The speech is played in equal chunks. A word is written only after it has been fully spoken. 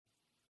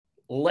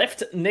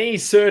Left knee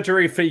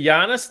surgery for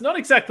Giannis. Not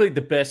exactly the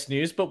best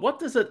news, but what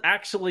does it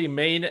actually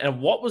mean? And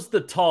what was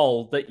the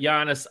toll that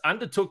Giannis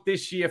undertook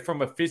this year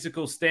from a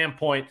physical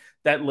standpoint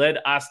that led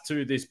us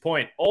to this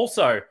point?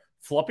 Also,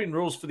 flopping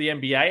rules for the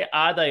NBA.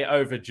 Are they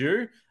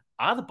overdue?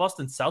 Are the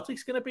Boston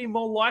Celtics going to be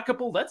more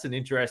likable? That's an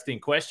interesting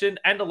question.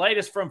 And the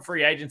latest from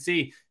free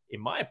agency, in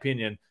my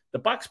opinion, the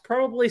Bucks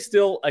probably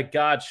still a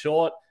guard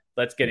short.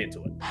 Let's get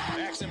into it.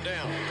 Backs him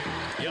down.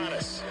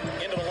 Giannis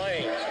into the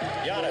lane.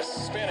 Giannis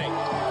spinning.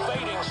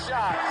 Fading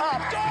shot.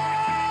 Up.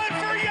 Good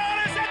for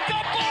Giannis at the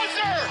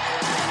buzzer.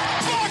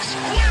 Bucks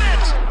win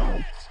it.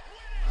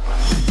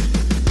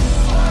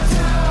 Our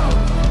town,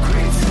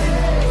 Green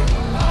City,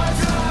 our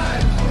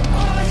time,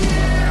 our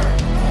year,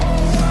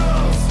 whole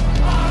world's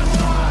on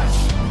watch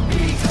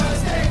because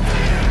they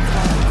beat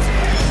the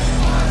team.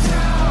 Our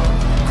town,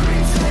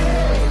 Green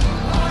City,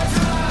 our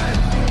time,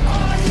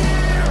 our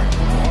year,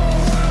 whole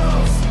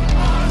world's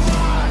on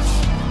watch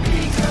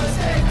because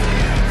they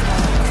beat the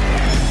team.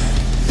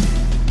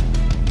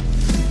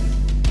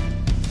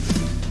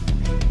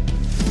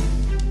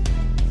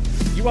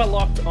 You are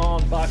locked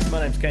on Bucks. My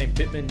name's Kane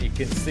Pittman. You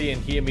can see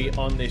and hear me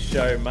on this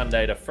show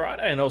Monday to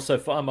Friday and also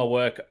find my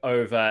work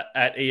over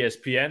at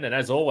ESPN. And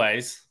as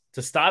always,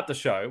 to start the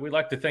show, we'd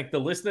like to thank the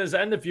listeners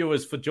and the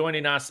viewers for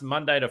joining us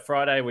Monday to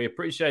Friday. We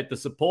appreciate the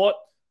support,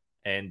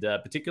 and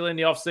particularly in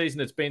the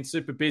off-season, it's been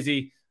super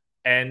busy,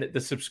 and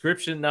the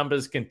subscription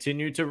numbers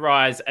continue to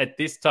rise at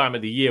this time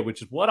of the year,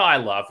 which is what I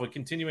love. We're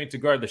continuing to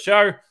grow the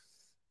show.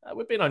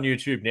 We've been on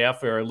YouTube now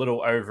for a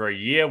little over a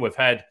year. We've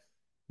had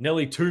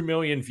nearly 2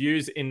 million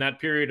views in that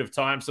period of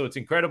time. So it's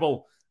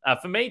incredible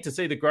for me to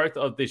see the growth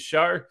of this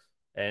show.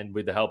 And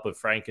with the help of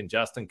Frank and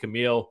Justin,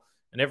 Camille,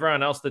 and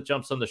everyone else that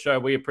jumps on the show,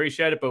 we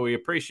appreciate it. But we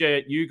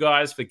appreciate you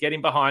guys for getting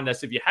behind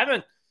us. If you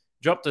haven't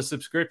dropped a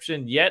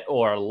subscription yet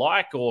or a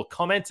like or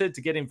commented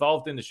to get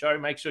involved in the show,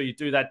 make sure you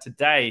do that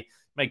today.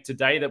 Make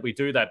today that we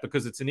do that,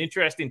 because it's an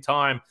interesting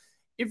time.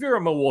 If you're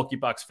a Milwaukee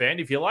Bucks fan,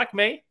 if you're like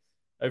me,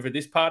 over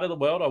this part of the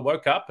world, I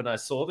woke up and I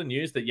saw the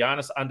news that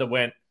Giannis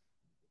underwent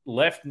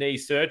left knee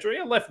surgery,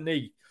 a left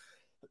knee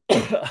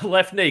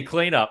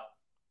cleanup,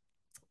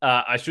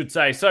 I should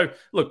say. So,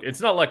 look,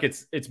 it's not like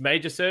it's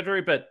major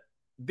surgery, but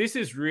this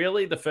is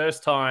really the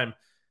first time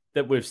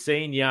that we've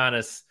seen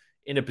Giannis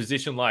in a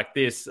position like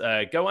this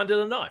go under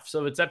the knife.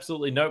 So it's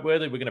absolutely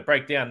noteworthy. We're going to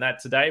break down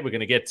that today. We're going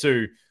to get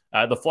to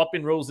the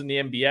flopping rules in the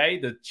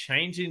NBA, the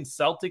change in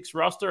Celtics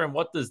roster, and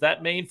what does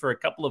that mean for a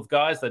couple of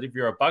guys that if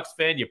you're a Bucks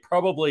fan, you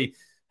probably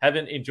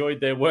haven't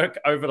enjoyed their work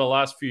over the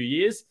last few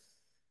years.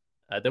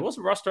 There was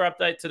a roster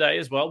update today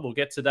as well. We'll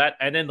get to that.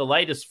 And then the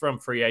latest from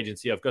free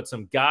agency. I've got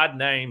some guard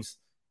names.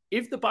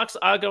 If the Bucks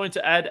are going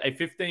to add a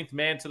 15th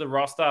man to the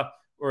roster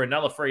or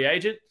another free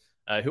agent,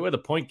 who are the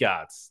point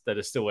guards that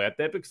are still out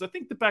there? Because I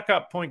think the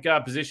backup point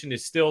guard position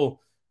is still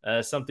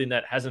something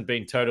that hasn't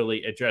been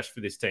totally addressed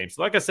for this team.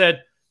 So like I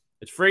said,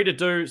 it's free to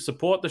do.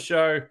 Support the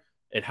show.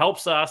 It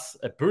helps us.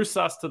 It boosts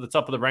us to the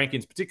top of the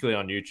rankings, particularly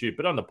on YouTube,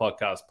 but on the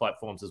podcast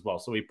platforms as well.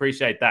 So we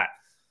appreciate that.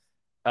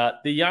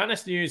 The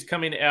Giannis news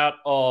coming out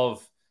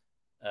of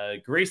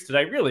Greece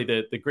today. Really,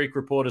 the Greek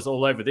reporters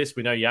all over this.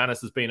 We know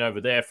Giannis has been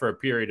over there for a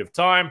period of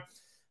time.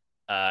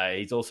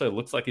 He's also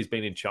looks like he's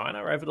been in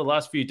China over the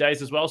last few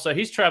days as well. So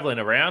he's traveling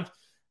around.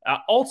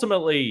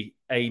 Ultimately,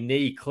 a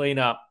knee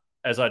cleanup,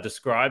 as I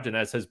described and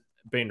as has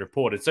been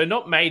reported. So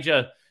not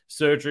major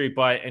surgery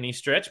by any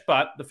stretch,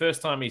 but the first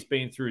time he's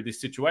been through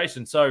this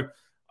situation. So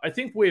I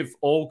think we've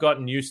all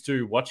gotten used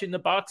to watching the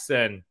Bucks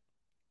and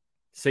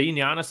seeing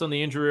Giannis on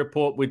the injury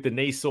report with the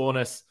knee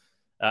soreness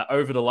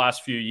over the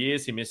last few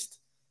years. He missed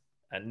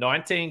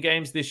 19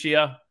 games this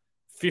year,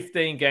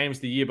 15 games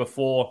the year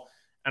before.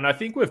 And I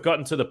think we've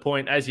gotten to the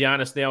point as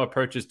Giannis now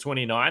approaches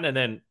 29 and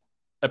then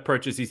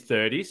approaches his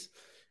 30s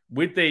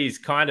with these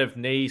kind of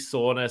knee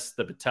soreness,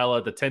 the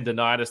patella, the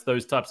tendonitis,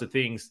 those types of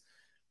things.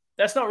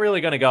 That's not really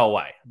going to go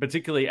away,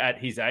 particularly at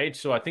his age.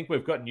 So I think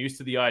we've gotten used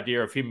to the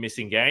idea of him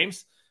missing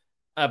games.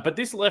 But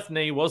this left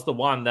knee was the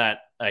one that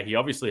he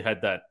obviously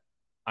had that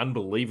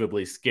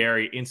unbelievably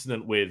scary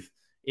incident with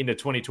in the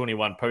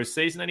 2021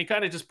 postseason, and he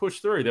kind of just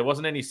pushed through. There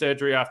wasn't any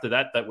surgery after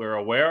that we're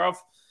aware of.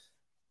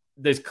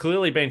 There's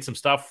clearly been some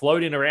stuff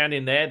floating around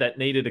in there that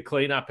needed a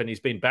cleanup, and he's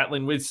been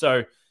battling with.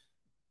 So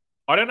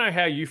I don't know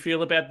how you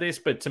feel about this,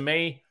 but to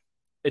me,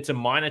 it's a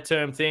minor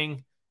term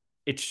thing.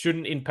 It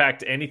shouldn't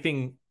impact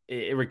anything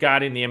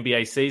regarding the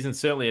NBA season.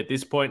 Certainly at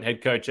this point,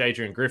 head coach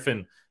Adrian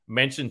Griffin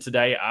mentioned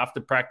today after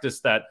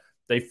practice that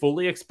they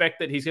fully expect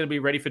that he's going to be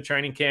ready for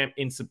training camp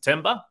in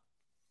September.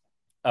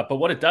 But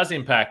what it does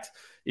impact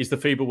is the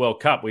FIBA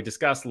World Cup. We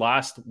discussed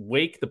last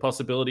week the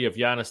possibility of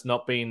Giannis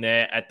not being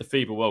there at the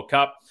FIBA World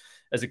Cup.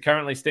 As it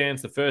currently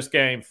stands, the first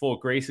game for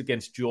Greece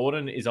against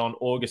Jordan is on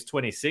August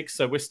 26th.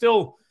 So we're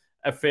still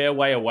a fair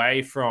way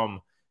away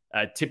from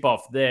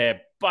tip-off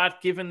there.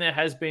 But given there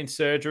has been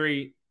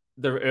surgery,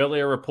 the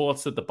earlier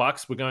reports that the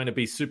Bucks were going to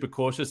be super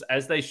cautious,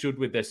 as they should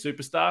with their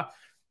superstar.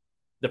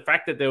 The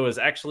fact that there was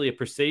actually a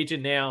procedure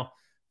now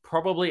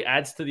probably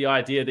adds to the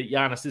idea that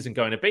Giannis isn't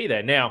going to be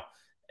there. Now,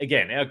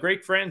 again, our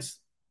Greek friends,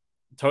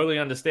 Totally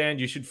understand.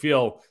 You should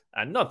feel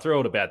not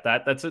thrilled about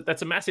that.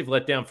 That's a massive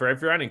letdown for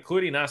everyone,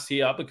 including us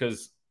here,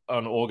 because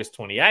on August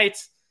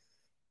 28th,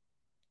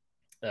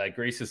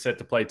 Greece is set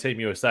to play Team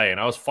USA, and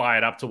I was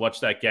fired up to watch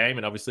that game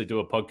and obviously do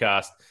a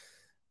podcast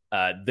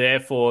there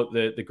for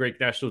the Greek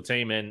national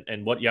team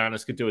and what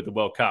Giannis could do at the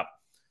World Cup.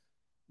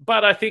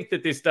 But I think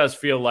that this does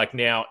feel like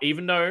now,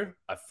 even though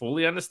I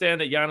fully understand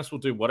that Giannis will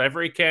do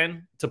whatever he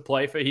can to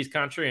play for his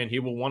country and he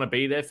will want to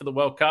be there for the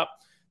World Cup,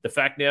 the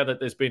fact now that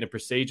there's been a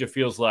procedure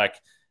feels like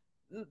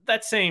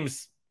that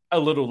seems a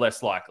little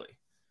less likely.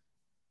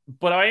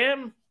 But I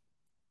am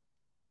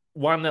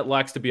one that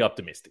likes to be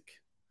optimistic.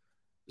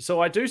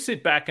 So I do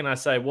sit back and I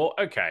say, well,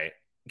 okay,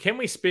 can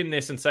we spin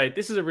this and say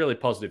this is a really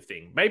positive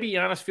thing? Maybe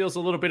Giannis feels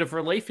a little bit of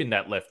relief in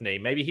that left knee.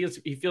 Maybe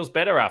he feels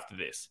better after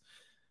this.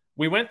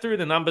 We went through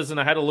the numbers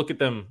and I had a look at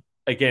them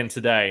again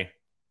today.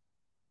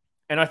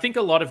 And I think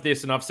a lot of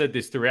this, and I've said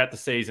this throughout the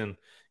season,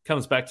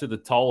 comes back to the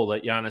toll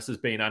that Giannis has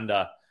been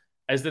under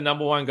as the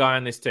number one guy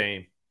on this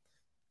team,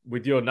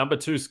 with your number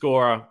two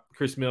scorer,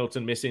 Chris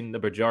Middleton, missing the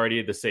majority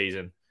of the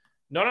season.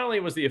 Not only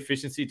was the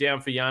efficiency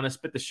down for Giannis,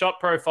 but the shot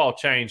profile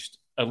changed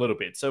a little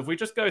bit. So if we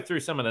just go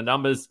through some of the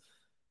numbers,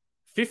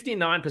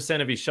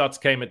 59% of his shots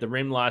came at the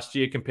rim last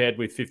year compared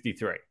with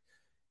 53.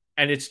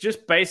 And it's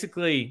just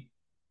basically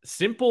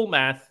simple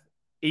math,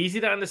 easy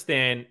to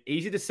understand,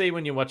 easy to see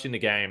when you're watching the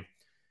game.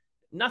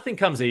 Nothing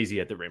comes easy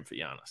at the rim for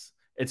Giannis.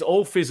 It's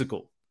all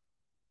physical.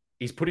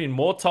 He's putting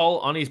more toll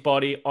on his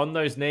body, on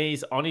those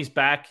knees, on his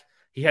back.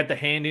 He had the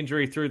hand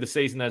injury through the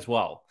season as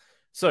well.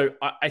 So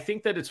I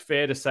think that it's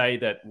fair to say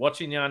that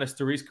watching Giannis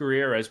through his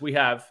career, as we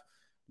have,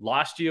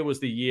 last year was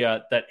the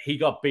year that he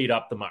got beat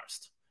up the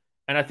most.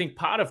 And I think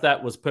part of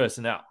that was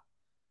personnel.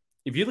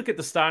 If you look at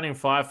the starting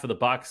five for the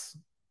Bucks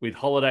with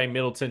Holiday,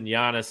 Middleton,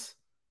 Giannis,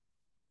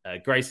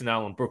 Grayson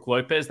Allen, Brook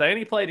Lopez, they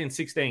only played in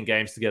 16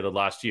 games together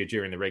last year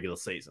during the regular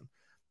season.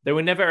 They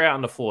were never out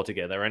on the floor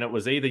together, and it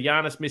was either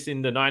Giannis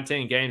missing the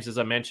 19 games, as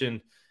I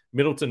mentioned,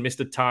 Middleton missed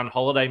a ton,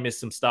 Holiday missed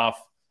some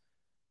stuff.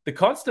 The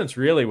constants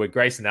really were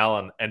Grayson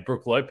Allen and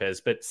Brook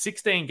Lopez, but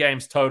 16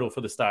 games total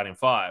for the starting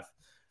five.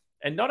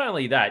 And not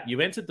only that,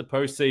 you entered the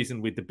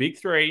postseason with the big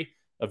three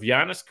of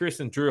Giannis, Chris,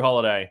 and Drew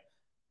Holiday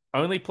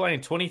only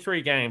playing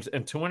 23 games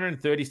and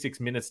 236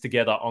 minutes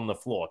together on the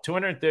floor.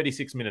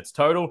 236 minutes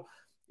total.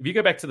 If you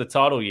go back to the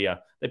title year,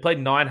 they played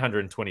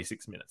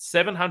 926 minutes,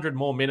 700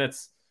 more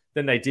minutes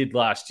than they did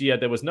last year.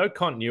 There was no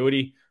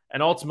continuity.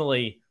 And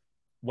ultimately,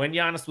 when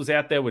Giannis was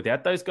out there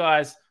without those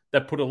guys,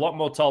 that put a lot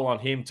more toll on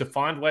him to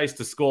find ways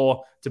to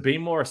score, to be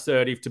more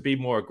assertive, to be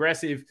more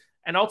aggressive,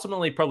 and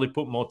ultimately probably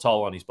put more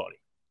toll on his body.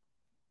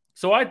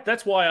 So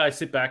that's why I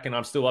sit back and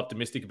I'm still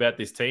optimistic about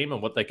this team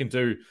and what they can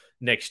do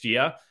next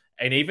year.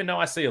 And even though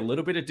I see a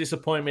little bit of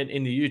disappointment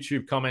in the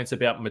YouTube comments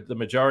about the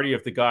majority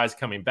of the guys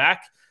coming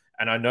back,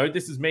 and I know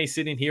this is me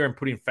sitting here and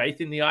putting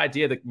faith in the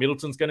idea that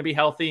Middleton's going to be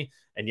healthy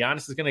and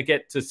Giannis is going to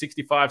get to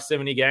 65,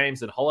 70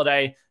 games and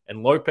Holiday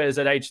and Lopez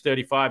at age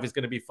 35 is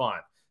going to be fine.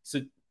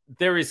 So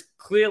there is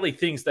clearly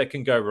things that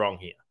can go wrong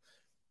here.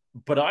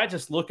 But I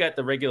just look at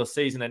the regular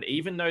season, and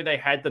even though they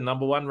had the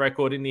number one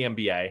record in the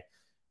NBA,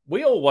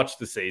 we all watched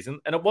the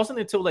season, and it wasn't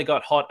until they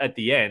got hot at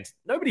the end.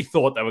 Nobody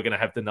thought they were going to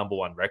have the number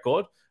one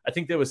record. I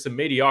think there was some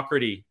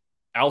mediocrity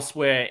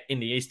elsewhere in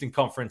the Eastern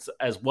Conference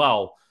as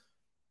well.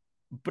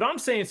 But I'm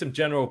seeing some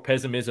general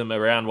pessimism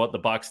around what the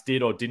Bucks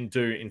did or didn't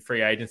do in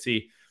free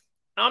agency.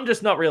 I'm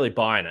just not really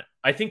buying it.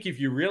 I think if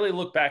you really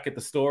look back at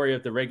the story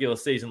of the regular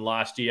season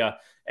last year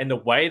and the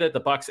way that the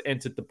Bucks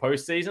entered the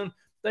postseason,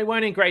 they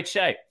weren't in great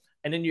shape.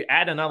 And then you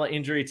add another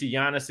injury to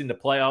Giannis in the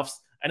playoffs,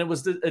 and it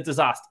was a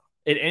disaster.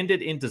 It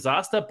ended in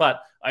disaster,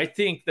 but I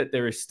think that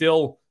there is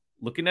still,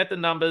 looking at the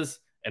numbers,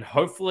 and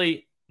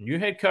hopefully new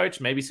head coach,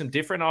 maybe some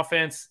different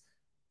offense.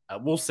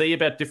 We'll see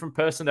about different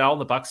personnel.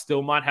 The Bucks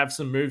still might have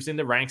some moves in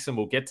the ranks, and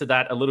we'll get to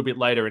that a little bit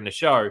later in the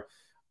show.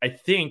 I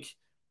think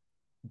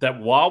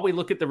that while we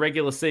look at the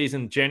regular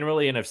season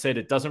generally, and I've said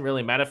it doesn't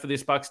really matter for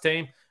this Bucks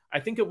team, I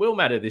think it will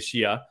matter this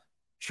year.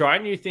 Try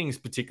new things,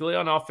 particularly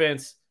on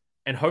offense,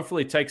 and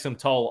hopefully take some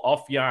toll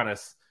off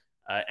Giannis.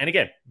 And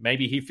again,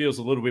 maybe he feels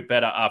a little bit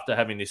better after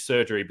having this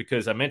surgery,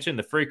 because I mentioned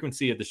the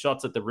frequency of the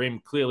shots at the rim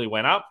clearly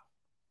went up,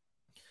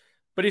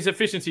 but his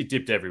efficiency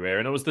dipped everywhere.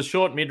 And it was the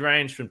short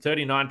mid-range from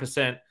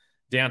 39%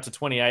 down to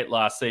 28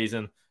 last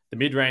season. The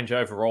mid-range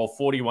overall,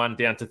 41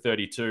 down to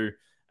 32.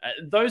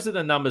 Those are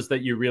the numbers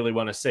that you really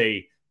want to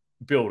see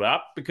build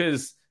up,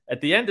 because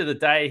at the end of the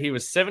day, he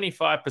was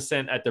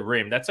 75% at the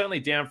rim. That's only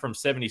down from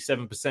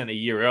 77% a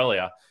year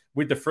earlier,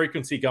 with the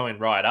frequency going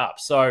right up.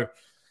 So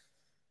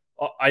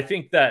I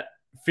think that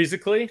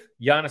physically,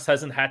 Giannis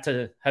hasn't had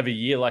to have a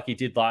year like he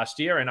did last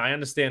year. And I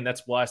understand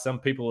that's why some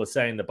people are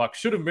saying the Bucks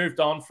should have moved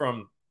on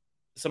from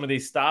some of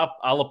these star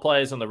other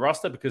players on the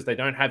roster, because they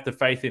don't have the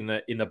faith in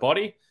the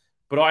body.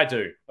 But I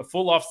do. A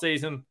full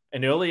offseason,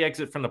 an early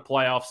exit from the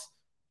playoffs.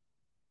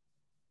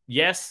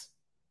 Yes,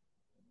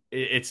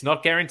 it's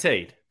not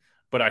guaranteed.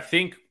 But I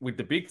think with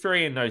the big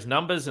three and those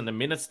numbers and the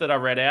minutes that I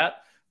read out,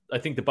 I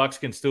think the Bucks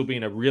can still be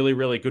in a really,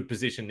 really good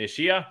position this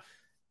year.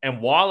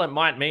 And while it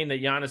might mean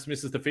that Giannis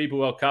misses the FIBA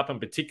World Cup, and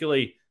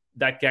particularly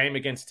that game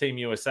against Team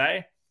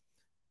USA,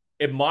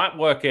 it might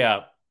work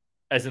out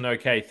as an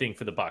okay thing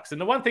for the Bucks. And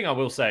the one thing I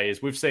will say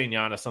is we've seen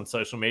Giannis on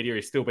social media.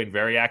 He's still been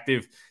very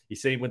active. You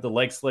see him with the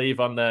leg sleeve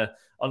on the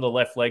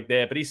left leg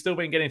there, but he's still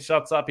been getting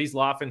shots up. He's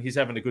laughing. He's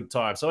having a good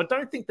time. So I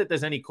don't think that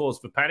there's any cause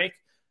for panic.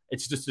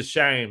 It's just a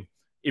shame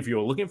if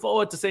you're looking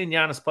forward to seeing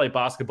Giannis play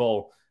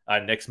basketball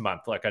next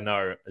month, like I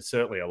know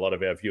certainly a lot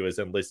of our viewers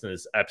and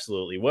listeners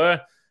absolutely were.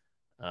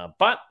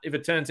 But if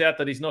it turns out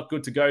that he's not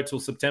good to go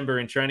till September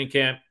in training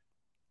camp,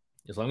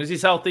 as long as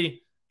he's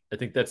healthy, I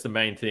think that's the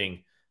main thing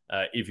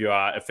if you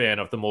are a fan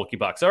of the Milwaukee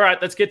Bucks. All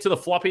right, let's get to the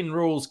flopping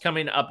rules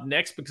coming up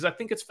next because I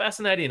think it's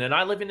fascinating. And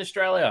I live in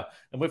Australia,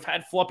 and we've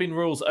had flopping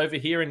rules over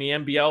here in the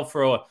NBL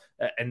for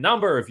a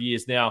number of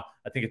years now.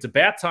 I think it's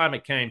about time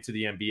it came to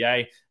the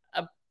NBA.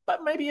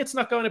 But maybe it's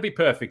not going to be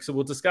perfect. So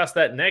we'll discuss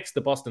that next.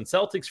 The Boston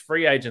Celtics,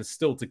 free agents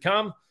still to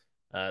come.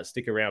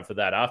 Stick around for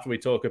that after we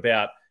talk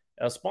about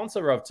our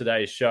sponsor of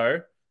today's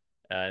show.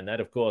 And that,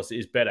 of course,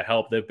 is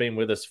BetterHelp. They've been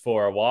with us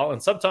for a while.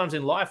 And sometimes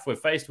in life, we're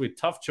faced with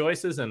tough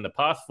choices and the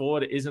path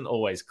forward isn't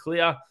always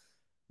clear.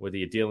 Whether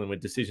you're dealing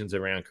with decisions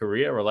around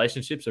career,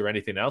 relationships, or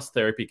anything else,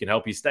 therapy can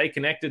help you stay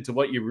connected to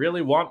what you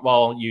really want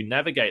while you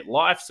navigate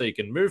life so you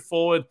can move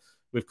forward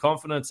with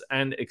confidence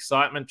and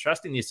excitement.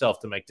 Trusting yourself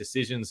to make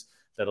decisions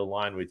that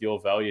align with your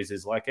values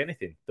is like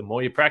anything. The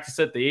more you practice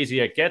it, the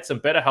easier it gets,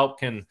 and BetterHelp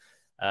can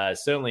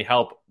certainly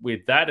help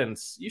with that. And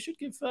you should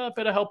give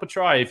BetterHelp a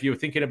try if you're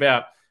thinking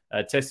about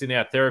testing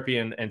out therapy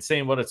and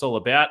seeing what it's all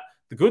about.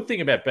 The good thing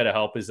about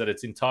BetterHelp is that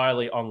it's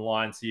entirely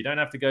online, so you don't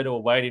have to go to a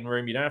waiting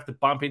room. You don't have to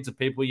bump into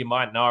people you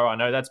might know. I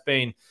know that's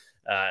been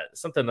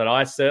something that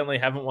I certainly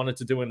haven't wanted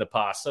to do in the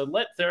past. So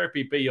let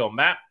therapy be your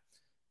map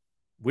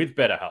with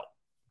BetterHelp.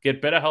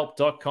 Get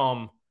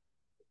BetterHelp.com.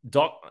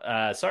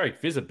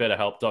 Visit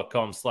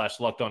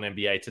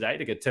BetterHelp.com/LockedOnNBA today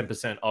to get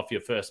 10% off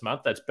your first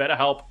month. That's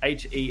BetterHelp,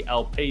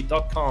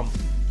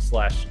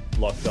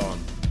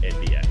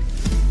 HELP.com/LockedOnNBA.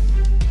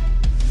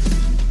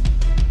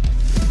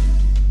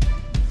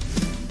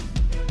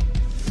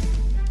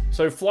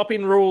 So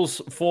flopping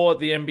rules for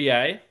the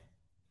NBA.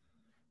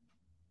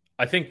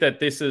 I think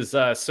that this has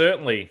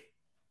certainly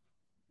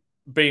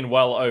been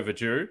well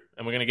overdue,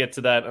 and we're going to get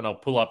to that, and I'll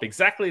pull up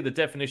exactly the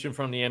definition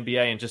from the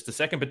NBA in just a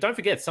second. But don't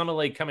forget, Summer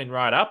League coming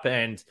right up,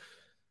 and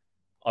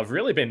I've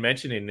really been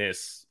mentioning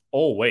this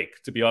all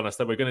week, to be honest,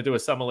 that we're going to do a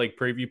Summer League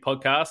preview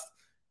podcast.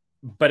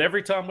 But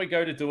every time we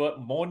go to do it,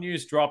 more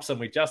news drops, and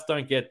we just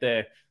don't get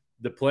there.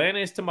 The plan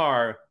is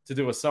tomorrow to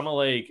do a Summer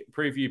League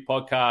preview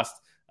podcast.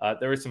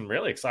 There are some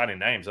really exciting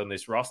names on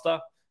this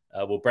roster.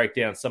 We'll break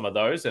down some of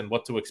those and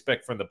what to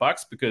expect from the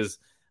Bucks, because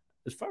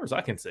as far as I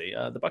can see,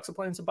 the Bucks are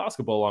playing some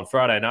basketball on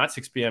Friday night,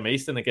 6 p.m.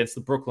 Eastern against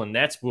the Brooklyn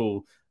Nets.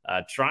 We'll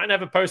try and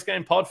have a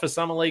post-game pod for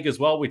Summer League as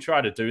well. We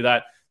try to do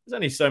that. There's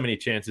only so many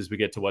chances we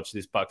get to watch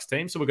this Bucks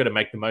team, so we're going to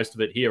make the most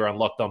of it here on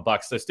Locked On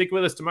Bucks. So stick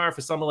with us tomorrow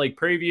for Summer League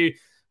preview,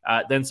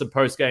 then some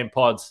post-game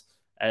pods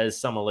as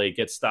Summer League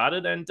gets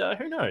started. And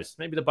who knows,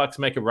 maybe the Bucks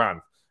make a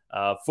run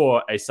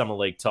for a Summer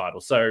League title.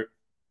 So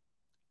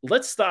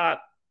let's start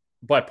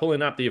by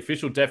pulling up the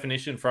official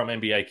definition from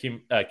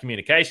NBA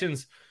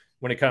Communications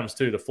when it comes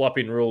to the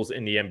flopping rules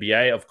in the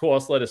NBA. Of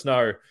course, let us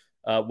know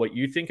what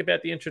you think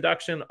about the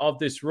introduction of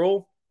this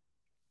rule.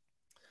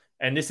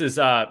 And this is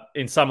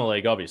in Summer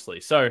League,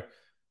 obviously. So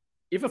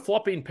if a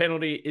flopping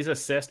penalty is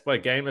assessed by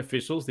game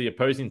officials, the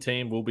opposing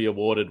team will be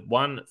awarded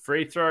one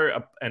free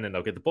throw, and then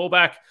they'll get the ball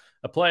back.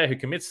 A player who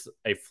commits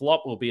a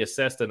flop will be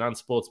assessed an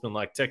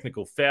unsportsmanlike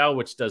technical foul,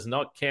 which does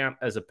not count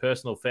as a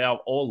personal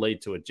foul or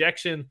lead to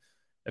ejection.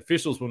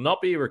 Officials will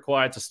not be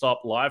required to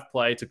stop live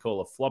play to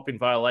call a flopping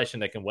violation.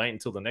 They can wait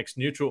until the next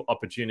neutral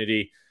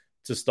opportunity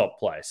to stop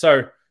play.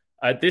 So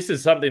this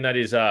is something that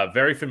is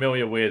very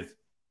familiar with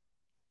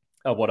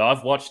what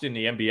I've watched in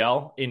the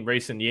NBL in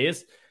recent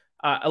years.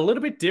 A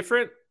little bit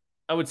different,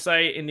 I would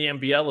say, in the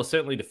NBL, or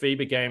certainly the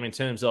FIBA game, in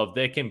terms of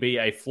there can be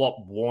a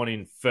flop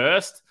warning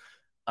first,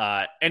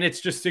 and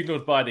it's just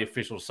signaled by the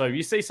officials. So if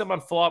you see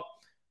someone flop,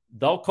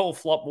 they'll call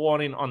flop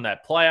warning on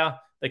that player.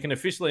 They can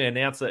officially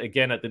announce it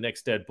again at the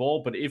next dead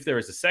ball. But if there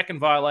is a second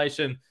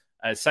violation,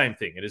 same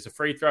thing. It is a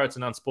free throw. It's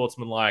an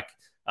unsportsmanlike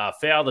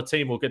foul. The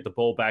team will get the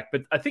ball back.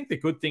 But I think the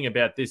good thing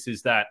about this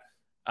is that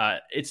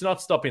it's not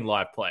stopping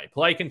live play.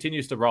 Play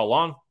continues to roll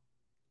on.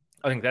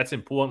 I think that's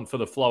important for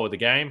the flow of the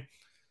game.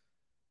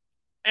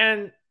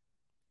 And,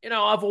 you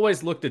know, I've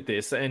always looked at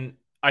this, and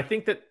I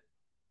think that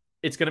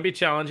it's going to be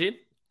challenging.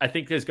 I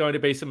think there's going to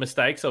be some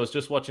mistakes. I was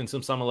just watching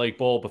some Summer League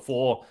ball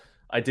before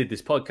I did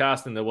this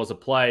podcast, and there was a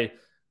play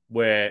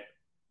where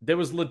there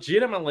was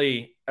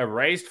legitimately a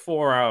raised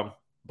forearm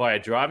by a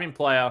driving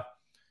player,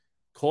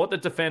 caught the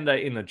defender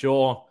in the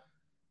jaw.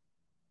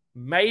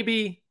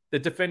 Maybe the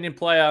defending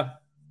player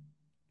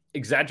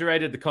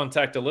exaggerated the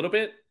contact a little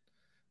bit,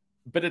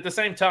 but at the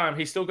same time,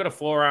 he still got a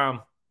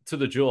forearm to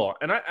the jaw.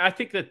 And I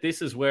think that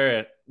this is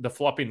where the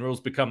flopping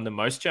rules become the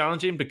most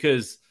challenging,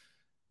 because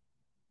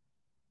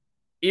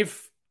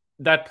if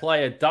that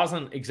player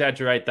doesn't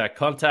exaggerate that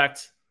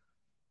contact,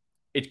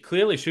 it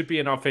clearly should be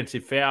an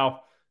offensive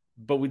foul.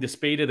 but with the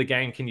speed of the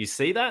game, can you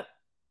see that?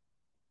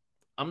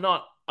 I'm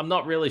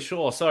not really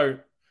sure. So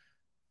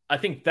I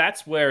think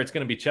that's where it's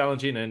going to be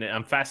challenging, and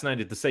I'm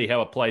fascinated to see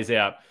how it plays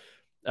out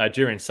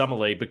during Summer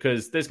League,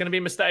 because there's going to be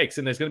mistakes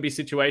and there's going to be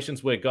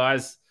situations where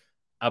guys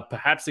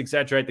perhaps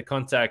exaggerate the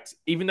contact,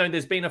 even though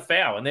there's been a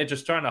foul, and they're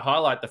just trying to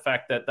highlight the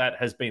fact that that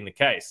has been the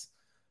case.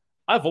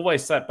 I've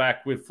always sat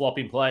back with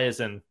flopping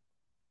players, and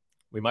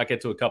we might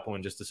get to a couple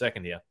in just a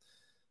second here,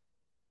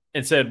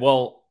 and said,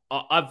 well,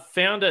 I've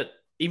found it,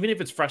 even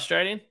if it's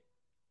frustrating,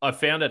 I've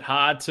found it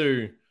hard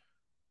to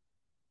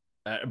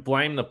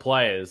blame the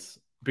players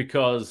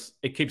because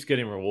it keeps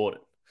getting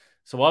rewarded.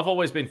 So I've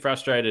always been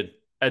frustrated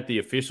at the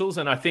officials,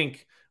 and I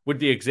think with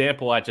the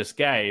example I just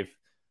gave,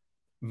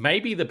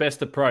 maybe the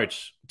best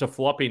approach to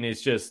flopping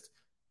is just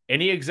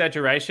any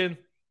exaggeration,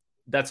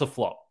 that's a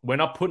flop. We're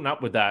not putting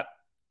up with that.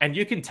 And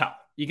you can tell.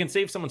 You can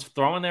see if someone's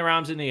throwing their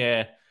arms in the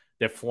air,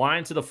 they're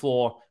flying to the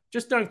floor,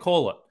 just don't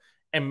call it.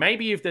 And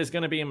maybe if there's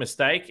going to be a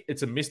mistake,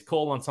 it's a missed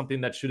call on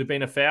something that should have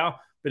been a foul.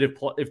 But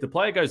if the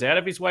player goes out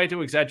of his way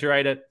to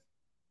exaggerate it,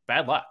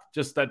 bad luck.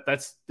 Just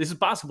this is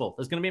basketball.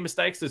 There's going to be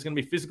mistakes. There's going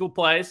to be physical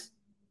plays.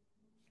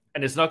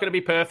 And it's not going to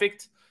be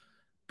perfect.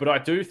 But I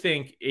do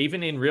think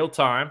even in real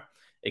time,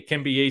 it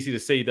can be easy to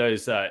see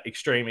those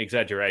extreme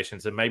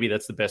exaggerations. And maybe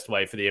that's the best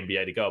way for the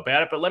NBA to go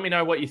about it. But let me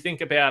know what you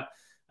think about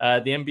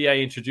the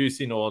NBA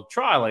introducing or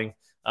trialing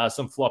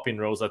some flopping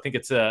rules. I think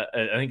it's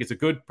a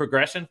good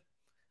progression.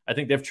 I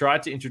think they've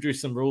tried to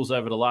introduce some rules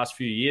over the last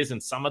few years,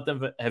 and some of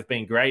them have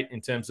been great in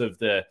terms of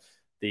the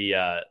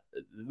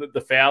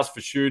fouls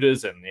for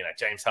shooters and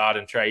James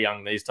Harden, Trae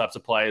Young, these types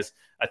of players.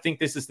 I think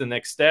this is the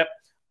next step.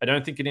 I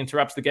don't think it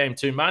interrupts the game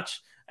too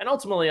much. And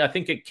ultimately, I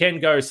think it can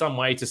go some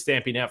way to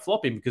stamping out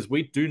flopping, because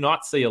we do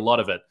not see a lot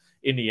of it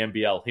in the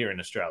NBL here in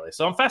Australia.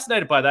 So I'm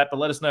fascinated by that, but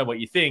let us know what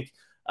you think.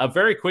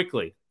 Very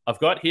quickly, I've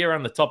got here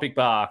on the topic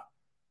bar,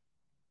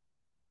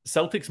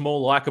 Celtics more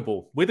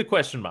likable, with a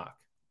question mark.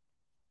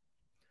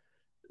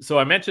 So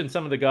I mentioned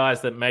some of the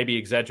guys that maybe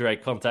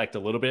exaggerate contact a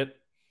little bit.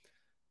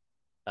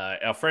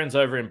 Our friends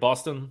over in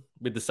Boston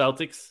with the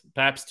Celtics,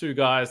 perhaps two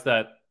guys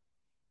that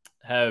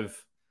have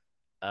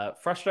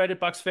frustrated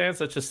Bucks fans,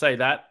 let's just say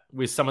that,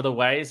 with some of the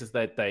ways is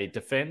that they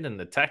defend and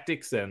the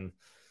tactics. And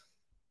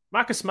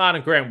Marcus Smart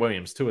and Grant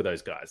Williams, two of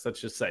those guys,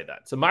 let's just say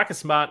that. So Marcus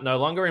Smart no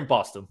longer in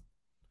Boston.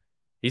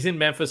 He's in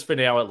Memphis for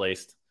now, at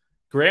least.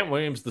 Grant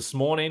Williams this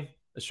morning,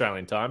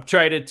 Australian time,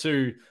 traded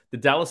to the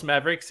Dallas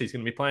Mavericks. He's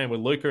going to be playing with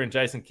Luka and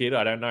Jason Kidd.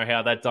 I don't know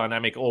how that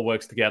dynamic all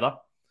works together.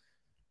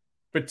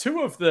 But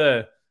two of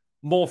the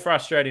more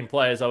frustrating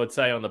players, I would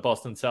say, on the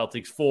Boston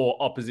Celtics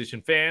for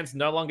opposition fans,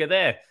 no longer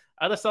there.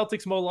 Are the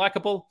Celtics more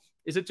likable?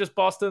 Is it just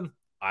Boston?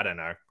 I don't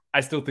know.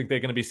 I still think they're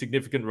going to be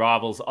significant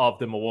rivals of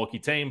the Milwaukee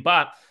team.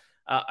 But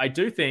I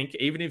do think,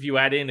 even if you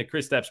add in a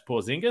Kristaps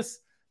Porzingis,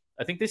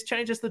 I think this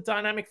changes the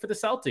dynamic for the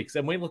Celtics.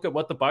 And we look at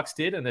what the Bucks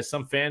did, and there's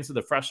some fans that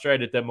are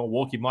frustrated that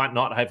Milwaukee might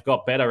not have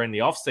got better in the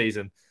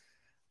offseason.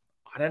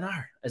 I don't know.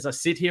 As I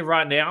sit here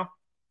right now,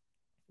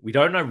 we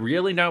don't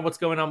really know what's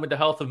going on with the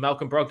health of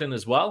Malcolm Brogdon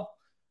as well.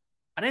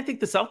 I don't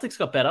think the Celtics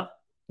got better.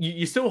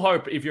 You still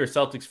hope, if you're a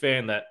Celtics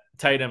fan, that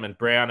Tatum and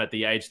Brown at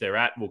the age they're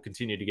at will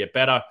continue to get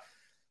better.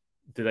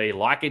 Do they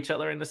like each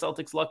other in the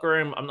Celtics locker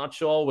room? I'm not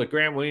sure. With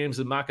Grant Williams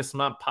and Marcus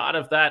Smart part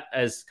of that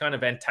as kind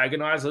of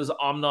antagonizers,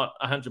 I'm not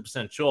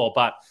 100% sure.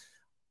 But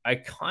I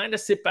kind of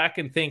sit back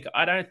and think,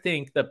 I don't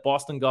think that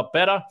Boston got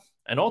better.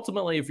 And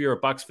ultimately, if you're a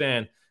Bucks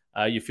fan,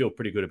 you feel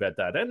pretty good about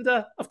that. And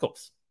of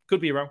course,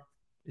 could be wrong.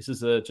 This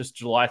is just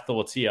July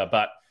thoughts here.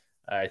 But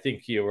I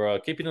think you're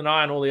keeping an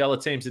eye on all the other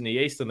teams in the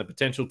East and the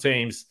potential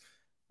teams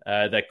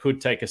that could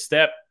take a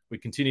step. We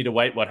continue to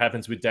wait what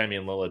happens with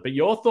Damian Lillard. But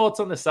your thoughts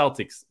on the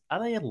Celtics?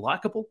 Are they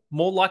likable?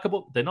 More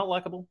likable? They're not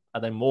likable? Are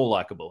they more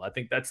likable? I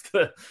think that's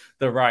the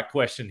right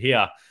question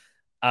here.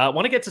 I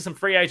want to get to some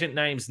free agent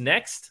names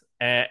next,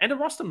 and a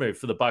roster move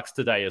for the Bucks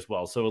today as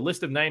well. So a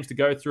list of names to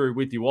go through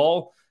with you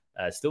all.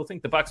 Still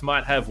think the Bucks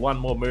might have one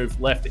more move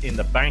left in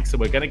the bank, so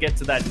we're going to get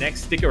to that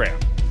next. Stick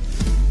around.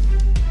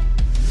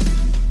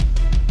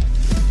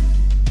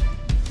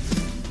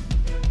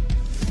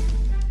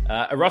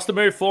 A roster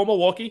move for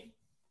Milwaukee.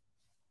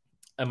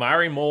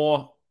 Amari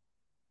Moore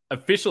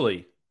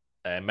officially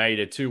made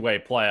a two-way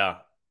player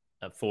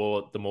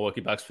for the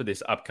Milwaukee Bucks for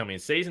this upcoming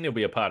season. He'll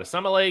be a part of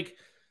Summer League.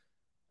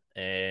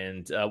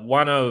 And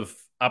one of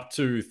up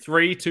to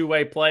 3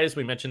 two-way players.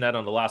 We mentioned that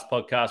on the last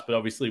podcast, but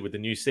obviously with the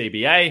new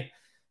CBA,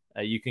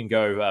 you can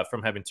go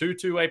from having 2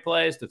 two-way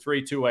players to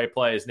 3 two-way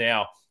players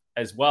now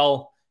as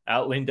well.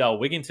 Lindell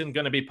Wigginton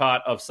going to be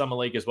part of Summer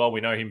League as well.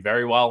 We know him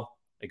very well,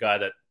 a guy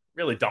that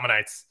really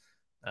dominates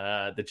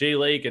the G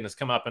League and has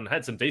come up and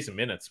had some decent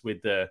minutes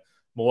with the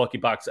Milwaukee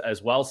Bucks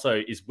as well.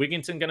 So is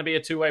Wigginton going to be a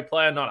two-way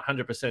player? Not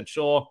 100%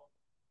 sure.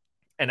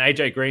 And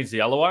AJ Green's the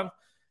other one.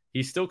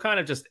 He's still kind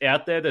of just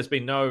out there. There's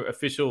been no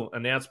official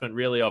announcement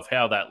really of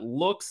how that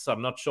looks.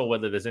 I'm not sure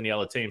whether there's any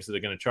other teams that are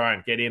going to try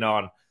and get in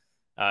on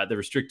the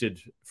restricted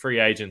free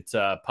agent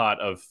part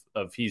of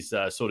his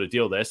sort of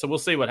deal there. So we'll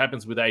see what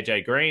happens with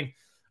AJ Green.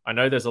 I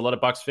know there's a lot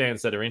of Bucks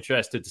fans that are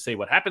interested to see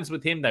what happens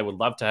with him. They would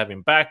love to have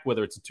him back,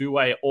 whether it's a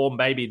two-way or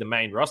maybe the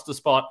main roster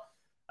spot.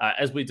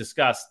 As we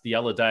discussed the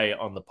other day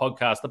on the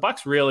podcast, the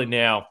Bucks really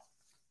now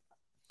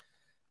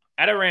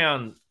at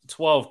around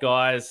 12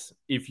 guys.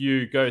 If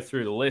you go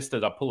through the list,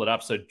 as I pull it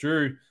up, so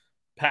Drew,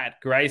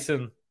 Pat,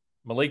 Grayson,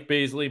 Malik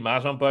Beasley,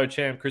 Marjon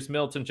Beauchamp, Chris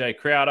Middleton, Jay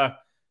Crowder,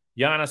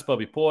 Giannis,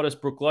 Bobby Portis,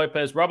 Brook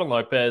Lopez, Robin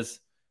Lopez,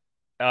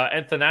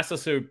 and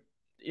Thanasis, who,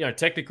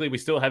 technically we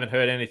still haven't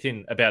heard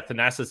anything about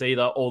Thanasis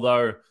either,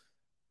 although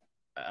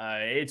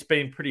it's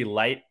been pretty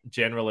late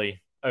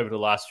generally over the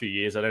last few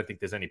years. I don't think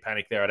there's any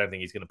panic there. I don't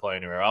think he's going to play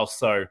anywhere else.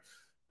 So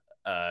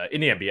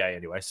in the NBA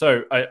anyway.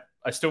 So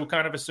I still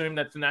kind of assume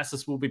that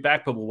Thanasis will be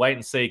back, but we'll wait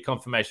and see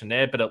confirmation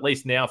there. But at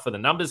least now for the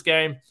numbers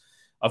game,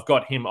 I've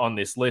got him on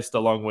this list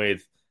along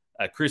with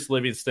Chris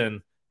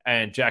Livingston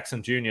and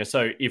Jackson Jr.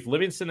 So if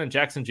Livingston and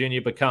Jackson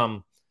Jr.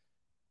 become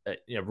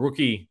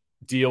rookie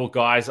deal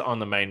guys on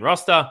the main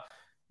roster,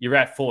 you're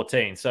at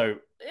 14. So,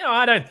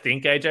 I don't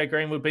think AJ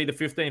Green would be the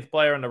 15th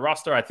player on the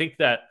roster. I think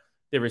that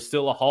there is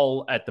still a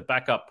hole at the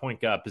backup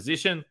point guard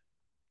position.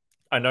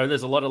 I know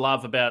there's a lot of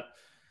love,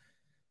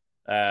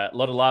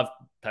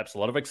 perhaps a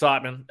lot of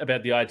excitement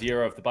about the idea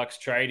of the Bucks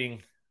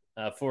trading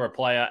for a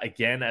player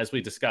again, as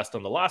we discussed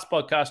on the last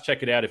podcast.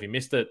 Check it out if you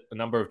missed it. A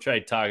number of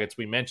trade targets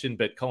we mentioned,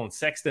 but Colin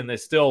Sexton,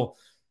 there's still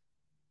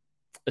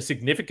a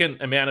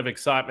significant amount of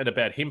excitement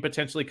about him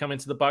potentially coming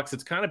to the Bucks.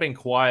 It's kind of been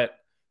quiet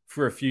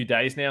for a few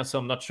days now, so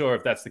I'm not sure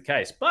if that's the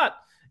case. But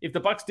if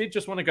the Bucks did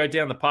just want to go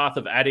down the path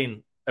of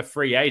adding a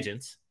free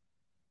agent,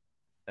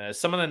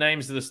 some of the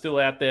names that are still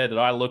out there that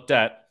I looked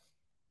at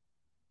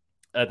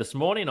this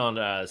morning on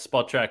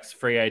SpotTrack's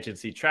free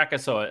agency tracker,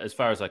 so as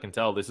far as I can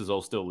tell, this is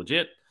all still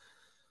legit.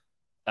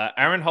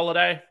 Aaron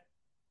Holiday.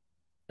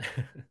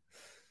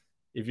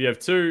 If you have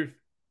two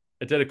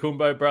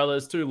Antetokounmpo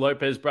brothers, two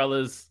Lopez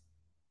brothers,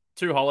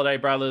 two Holiday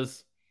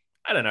brothers,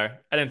 I don't know.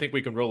 I don't think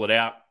we can rule it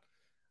out.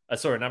 I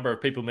saw a number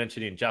of people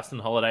mentioning Justin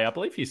Holiday. I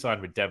believe he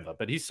signed with Denver,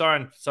 but he's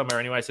signed somewhere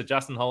anyway. So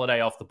Justin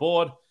Holiday off the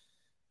board.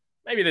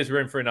 Maybe there's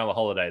room for another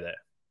Holiday there.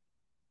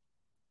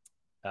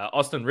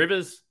 Austin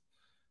Rivers,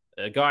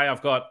 a guy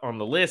I've got on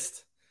the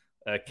list.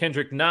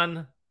 Kendrick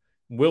Nunn,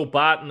 Will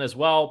Barton as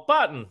well.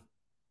 Barton,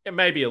 it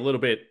may be a little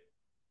bit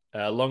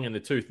long in the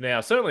tooth now.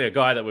 Certainly a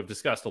guy that we've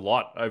discussed a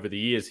lot over the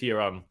years here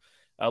on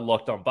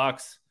Locked on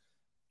Bucks.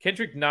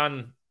 Kendrick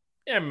Nunn,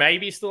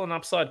 maybe still an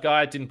upside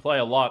guy. Didn't play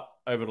a lot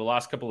over the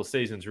last couple of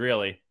seasons,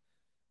 really.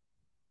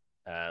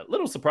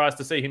 Little surprised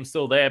to see him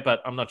still there,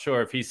 but I'm not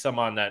sure if he's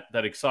someone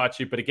that excites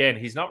you. But again,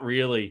 he's not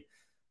really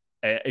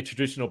a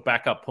traditional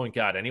backup point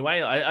guard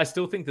anyway. I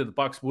still think that the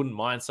Bucks wouldn't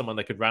mind someone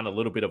that could run a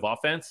little bit of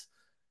offense.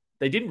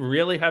 They didn't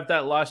really have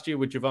that last year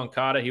with Javon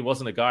Carter. He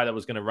wasn't a guy that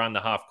was going to run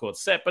the half-court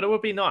set, but it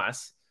would be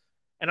nice.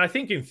 And I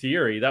think in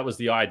theory, that was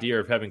the idea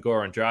of having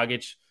Goran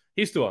Dragic.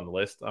 He's still on the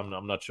list.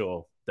 I'm not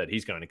sure that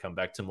he's going to come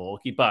back to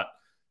Milwaukee, but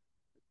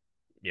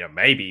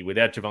maybe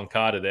without Javon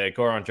Carter there,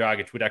 Goran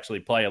Dragic would actually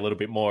play a little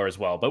bit more as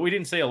well. But we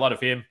didn't see a lot of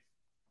him.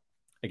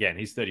 Again,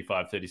 he's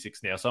 35,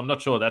 36 now, so I'm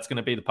not sure that's going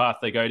to be the path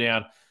they go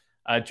down.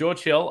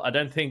 George Hill, I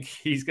don't think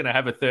he's going to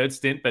have a third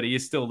stint, but he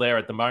is still there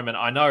at the moment.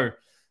 I know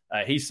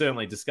he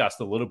certainly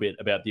discussed a little bit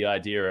about the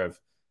idea of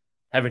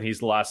having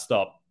his last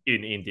stop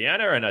in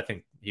Indiana, and I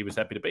think he was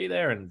happy to be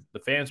there, and the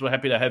fans were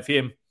happy to have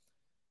him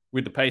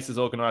with the Pacers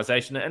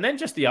organization. And then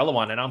just the other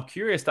one, and I'm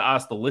curious to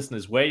ask the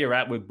listeners where you're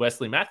at with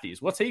Wesley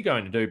Matthews. What's he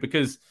going to do?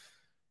 Because,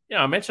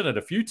 I mentioned it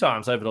a few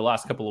times over the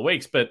last couple of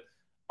weeks, but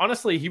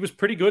honestly, he was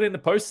pretty good in the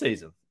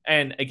postseason.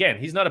 And again,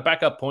 he's not a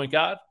backup point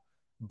guard,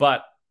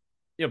 but,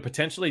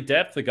 potentially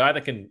depth, a guy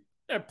that can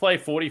play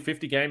 40,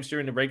 50 games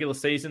during the regular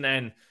season,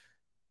 and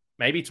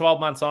maybe 12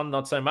 months on,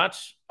 not so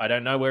much. I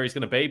don't know where he's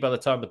going to be by the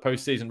time the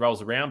postseason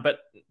rolls around, but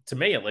to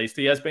me, at least,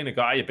 he has been a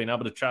guy you've been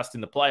able to trust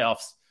in the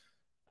playoffs.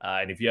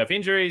 And if you have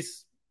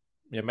injuries,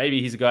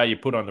 maybe he's a guy you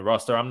put on the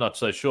roster. I'm not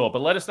so sure.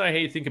 But let us know how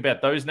you think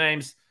about those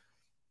names.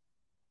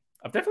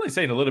 I've definitely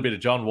seen a little bit of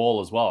John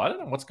Wall as well. I don't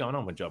know what's going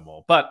on with John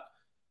Wall. But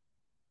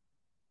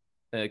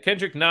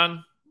Kendrick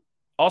Nunn,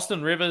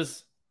 Austin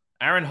Rivers,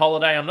 Aaron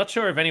Holiday. I'm not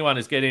sure if anyone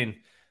is getting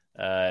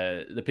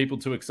the people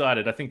too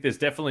excited. I think there's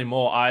definitely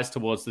more eyes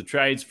towards the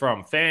trades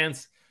from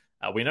fans.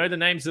 We know the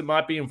names that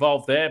might be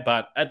involved there,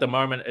 but at the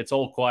moment, it's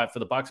all quiet for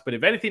the Bucks. But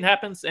if anything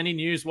happens, any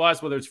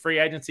news-wise, whether it's free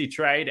agency,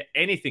 trade,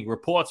 anything,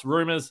 reports,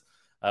 rumors,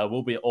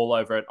 we'll be all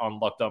over it on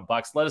Locked on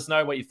Bucks. Let us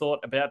know what you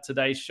thought about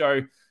today's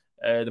show.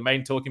 The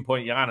main talking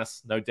point,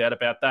 Giannis, no doubt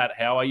about that.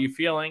 How are you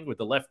feeling with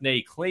the left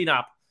knee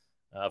cleanup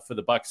for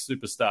the Bucks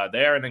superstar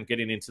there? And then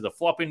getting into the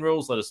flopping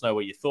rules, let us know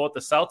what you thought. The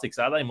Celtics,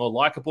 are they more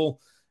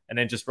likable? And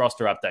then just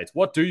roster updates.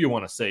 What do you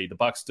want to see the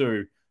Bucks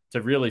do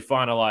to really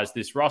finalize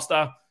this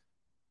roster?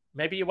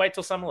 Maybe you wait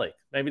till Summer League.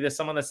 Maybe there's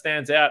someone that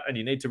stands out and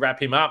you need to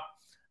wrap him up.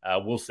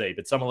 We'll see.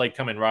 But Summer League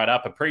coming right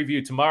up. A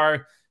preview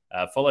tomorrow,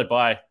 followed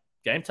by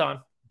Game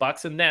Time.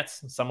 Bucks and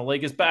Nets. Summer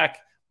League is back.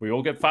 We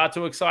all get far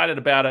too excited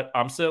about it.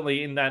 I'm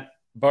certainly in that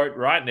boat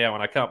right now,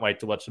 and I can't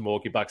wait to watch the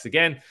Milwaukee Bucks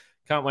again.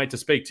 Can't wait to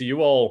speak to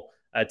you all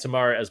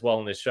tomorrow as well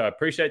on this show.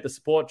 Appreciate the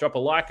support. Drop a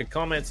like, a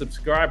comment,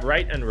 subscribe,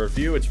 rate, and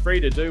review. It's free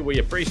to do. We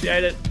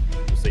appreciate it.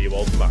 We'll see you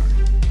all tomorrow.